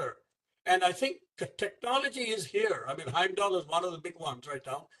much better. And I think the technology is here. I mean, Heimdall is one of the big ones right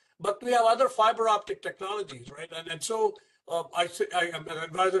now, but we have other fiber optic technologies, right? And so I am an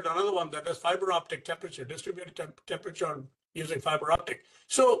advisor to another one that does fiber optic temperature, distributed temperature using fiber optic.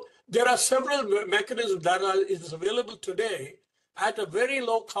 So there are several mechanisms that is available today at a very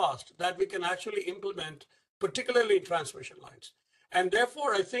low cost that we can actually implement, particularly in transmission lines. And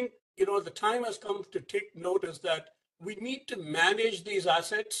therefore, I think, the time has come to take notice that we need to manage these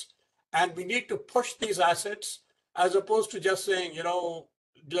assets and we need to push these assets as opposed to just saying,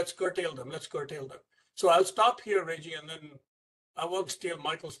 let's curtail them. So I'll stop here, Reggie, and then I won't steal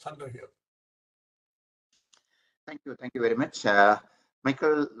Michael's thunder here. Thank you very much.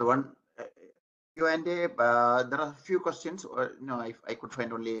 Michael, the one Q&A, there are a few questions, I could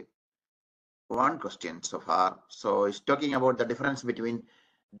find only one question so far. So it's talking about the difference between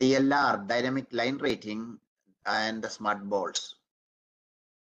DLR, dynamic line rating, and the smart balls.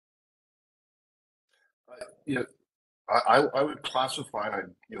 I would classify, and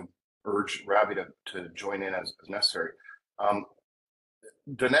I urge Ravi to join in as necessary.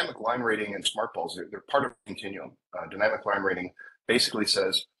 Dynamic line rating and smart balls, they're part of a continuum. Dynamic line rating basically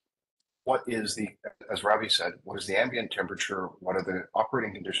says, what is as Ravi said, what is the ambient temperature? What are the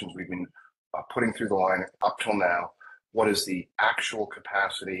operating conditions we've been putting through the line up till now? What is the actual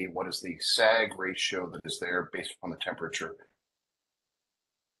capacity? What is the sag ratio that is there based upon the temperature?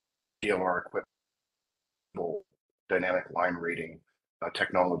 DLR equipment, dynamic line rating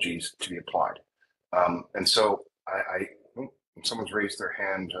technologies to be applied. And so someone's raised their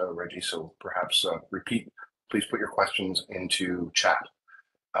hand, Reggie, so perhaps please put your questions into chat.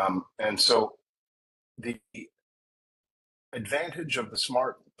 And so the advantage of the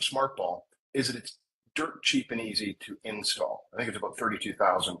smart ball is that it's dirt cheap and easy to install. I think it's about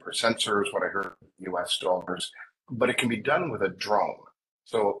 $32,000 per sensor is what I heard US dollars, but it can be done with a drone.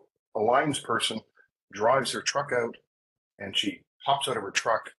 So a lines person drives their truck out and she hops out of her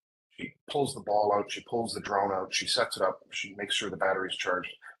truck, she pulls the ball out, she pulls the drone out, she sets it up, she makes sure the battery's charged,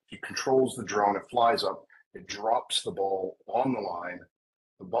 she controls the drone, it flies up, it drops the ball on the line,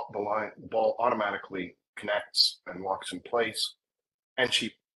 the ball automatically connects and locks in place, and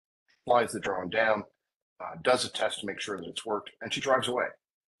she flies the drone down, does a test to make sure that it's worked, and she drives away.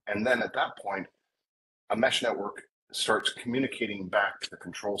 And then at that point, a mesh network starts communicating back to the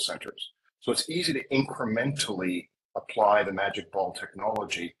control centers. So it's easy to incrementally apply the magic ball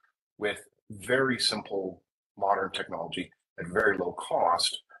technology with very simple modern technology at very low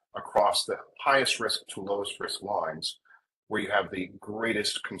cost across the highest risk to lowest risk lines where you have the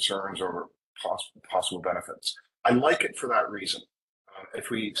greatest concerns over possible benefits. I like it for that reason. If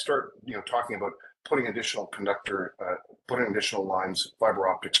we start talking about putting additional putting additional lines, fiber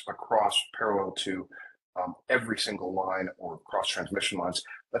optics across parallel to every single line or cross transmission lines,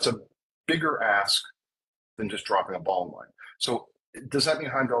 that's a bigger ask than just dropping a ball line. So does that mean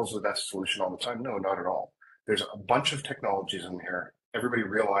Heimdall is the best solution all the time? No, not at all. There's a bunch of technologies in here. Everybody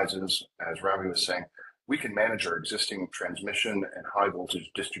realizes, as Ravi was saying, we can manage our existing transmission and high voltage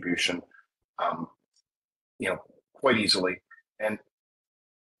distribution, quite easily. And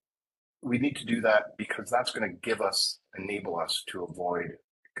we need to do that because that's going to enable us to avoid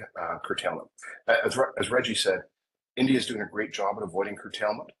curtailment. As Reggie said, India is doing a great job at avoiding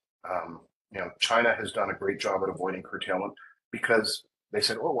curtailment. China has done a great job at avoiding curtailment because they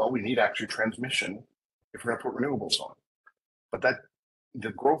said, oh, well, we need actually transmission if we're going to put renewables on. But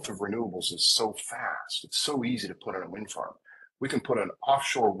the growth of renewables is so fast. It's so easy to put on a wind farm. We can put an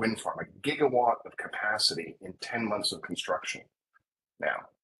offshore wind farm, a gigawatt of capacity in 10 months of construction now,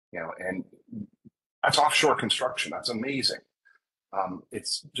 and that's offshore construction. That's amazing.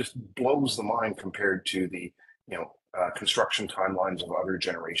 It's just blows the mind compared to the, construction timelines of other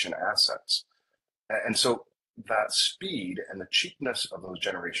generation assets. And so that speed and the cheapness of those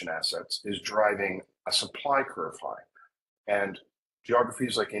generation assets is driving a supply curve high. And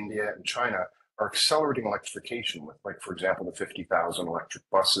geographies like India and China are accelerating electrification with, like, for example, the 50,000 electric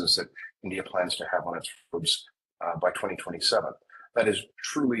buses that India plans to have on its roads by 2027. That is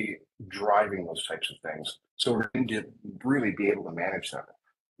truly driving those types of things. So we're going to really be able to manage that.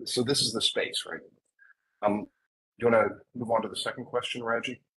 So this is the space, right? Do you want to move on to the second question,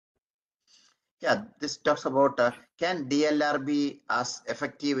 Raji? Yeah, this talks about can DLR be as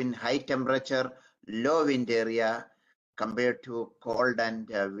effective in high temperature, low wind area compared to cold and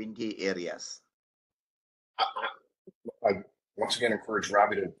windy areas? I once again encourage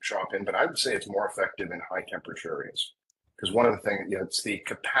Ravi to jump in, but I would say it's more effective in high temperature areas. Because one of the things, it's the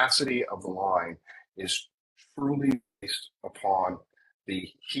capacity of the line is truly based upon the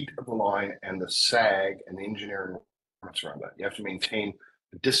heat of the line and the sag and the engineering requirements around that. You have to maintain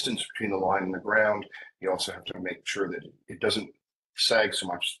the distance between the line and the ground. You also have to make sure that it doesn't sag so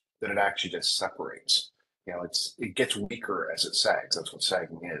much that it actually just separates. It gets weaker as it sags. That's what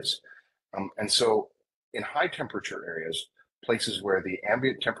sagging is. And so in high temperature areas, places where the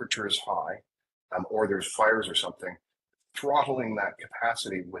ambient temperature is high, or there's fires or something, throttling that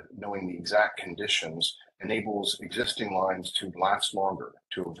capacity with knowing the exact conditions enables existing lines to last longer,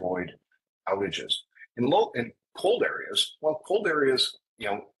 to avoid outages. In cold areas,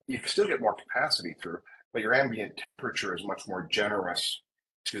 you can still get more capacity through, but your ambient temperature is much more generous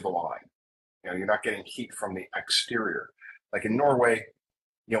to the line. You're not getting heat from the exterior. Like in Norway,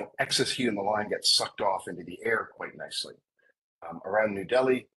 excess heat in the line gets sucked off into the air quite nicely. Around New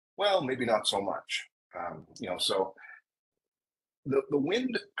Delhi, well, maybe not so much. So the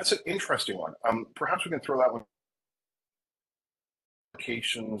wind, that's an interesting one. Perhaps we can throw that one.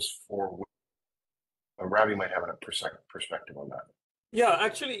 Applications for Ravi might have a perspective on that. Yeah,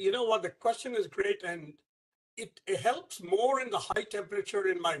 actually, you know what? The question is great, and it helps more in the high temperature,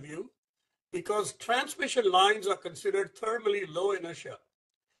 in my view, because transmission lines are considered thermally low inertia.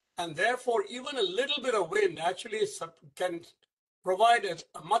 And therefore, even a little bit of wind actually can provide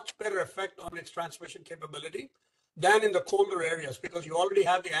a much better effect on its transmission capability than in the colder areas, because you already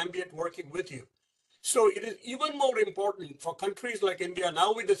have the ambient working with you. So it is even more important for countries like India,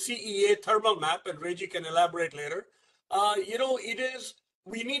 now with the CEA thermal map, and Reggie can elaborate later,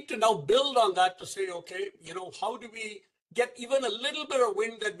 we need to now build on that to say, okay, how do we get even a little bit of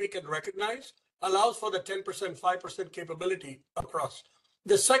wind that we can recognize, allows for the 10%, 5% capability across.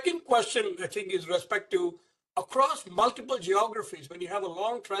 The second question, I think, is respect to across multiple geographies. When you have a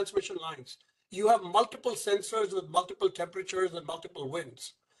long transmission lines, you have multiple sensors with multiple temperatures and multiple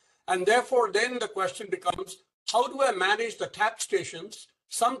winds. And therefore, then the question becomes, how do I manage the tap stations?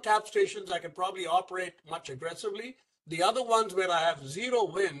 Some tap stations I can probably operate much aggressively. The other ones where I have zero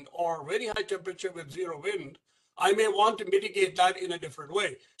wind or very high temperature with zero wind, I may want to mitigate that in a different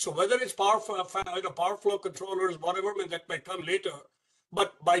way. So whether it's power flow controllers, whatever that might come later,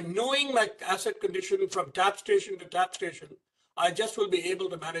 but by knowing my asset condition from tap station to tap station, I just will be able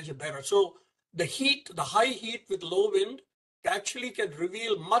to manage it better. So the high heat with low wind actually can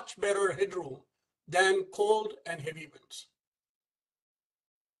reveal much better headroom than cold and heavy winds.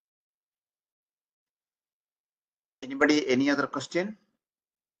 Anybody, any other question?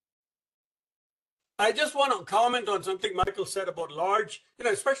 I just want to comment on something Michael said about large,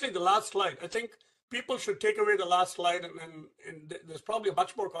 especially the last slide. I think people should take away the last slide, and there's probably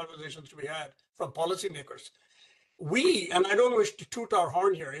much more conversations to be had from policymakers. And I don't wish to toot our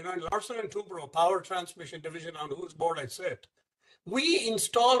horn here, in Larsen & Toubro Power Transmission Division, on whose board I sit, we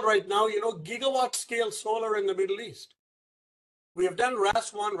install right now, gigawatt scale solar in the Middle East. We have done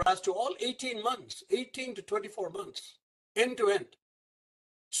RAS1, RAS2, all 18 months, 18 to 24 months, end to end.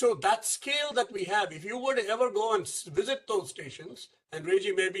 So that scale that we have, if you were to ever go and visit those stations, and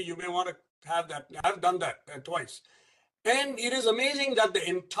Reggie, maybe you may want to have that. I've done that twice. And it is amazing that the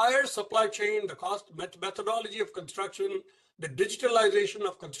entire supply chain, the cost methodology of construction, the digitalization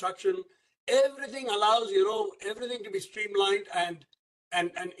of construction, everything allows, everything to be streamlined and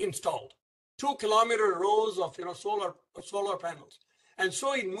installed. 2-kilometer rows of, solar panels. And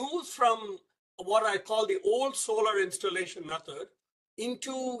so it moves from what I call the old solar installation method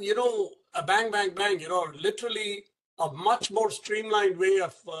into, a bang, bang, bang, literally a much more streamlined way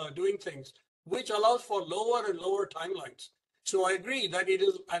of doing things, which allows for lower and lower timelines. So I agree that it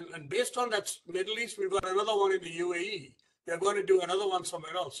is, and based on that Middle East, we've got another one in the UAE. They're going to do another one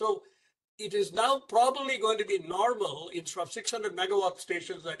somewhere else. So it is now probably going to be normal. It's from 600 megawatt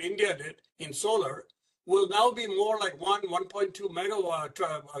stations that India did in solar will now be more like 1.2 megawatt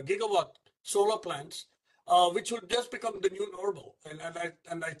gigawatt solar plants, which will just become the new normal.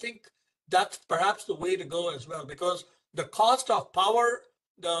 And I think that's perhaps the way to go as well, because the cost of power,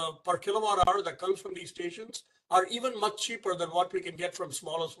 the per kilowatt hour that comes from these stations are even much cheaper than what we can get from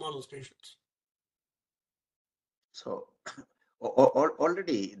smaller stations. So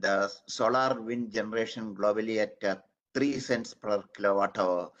already the solar wind generation globally at 3 cents per kilowatt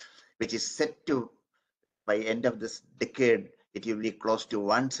hour, which is set to, by end of this decade, it will be close to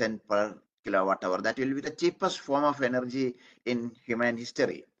 1 cent per kilowatt hour. That will be the cheapest form of energy in human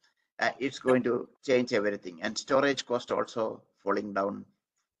history. It's going to change everything, and storage cost also falling down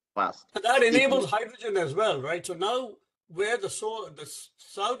fast. And that enables hydrogen as well, right? So now where the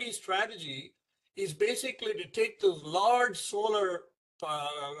Saudi strategy is basically to take those large solar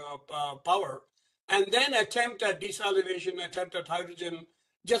power and then attempt at desalination, attempt at hydrogen,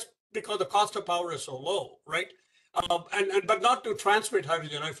 just because the cost of power is so low, right? But not to transmit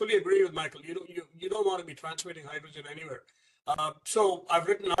hydrogen. I fully agree with Michael. You don't want to be transmitting hydrogen anywhere. So I've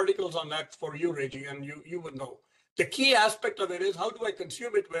written articles on that for you, Reggie, and you would know. The key aspect of it is, how do I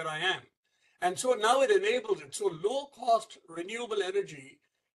consume it where I am? And so now it enables it. So low cost renewable energy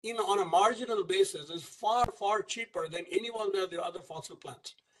on a marginal basis is far, far cheaper than any one of the other fossil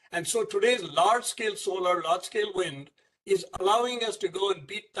plants. And so today's large scale solar, large scale wind is allowing us to go and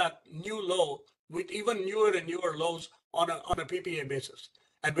beat that new low with even newer and newer lows on a PPA basis.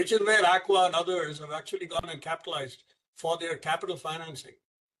 And which is where Aqua and others have actually gone and capitalized for their capital financing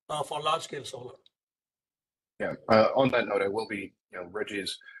for large scale solar. Yeah, on that note, I will be, Reggie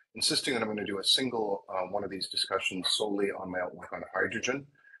is insisting that I'm going to do a single one of these discussions solely on my outlook on hydrogen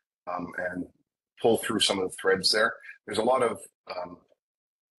and pull through some of the threads there. There's a lot of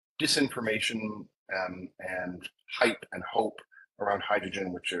disinformation and hype and hope around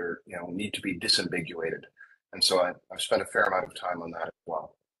hydrogen, which are, need to be disambiguated. And so I've spent a fair amount of time on that as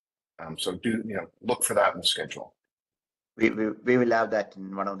well. So do, look for that in the schedule. We will have that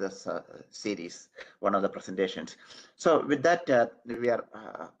in one of the series, one of the presentations. So with that, we are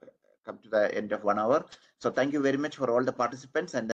come to the end of 1 hour. So thank you very much for all the participants, and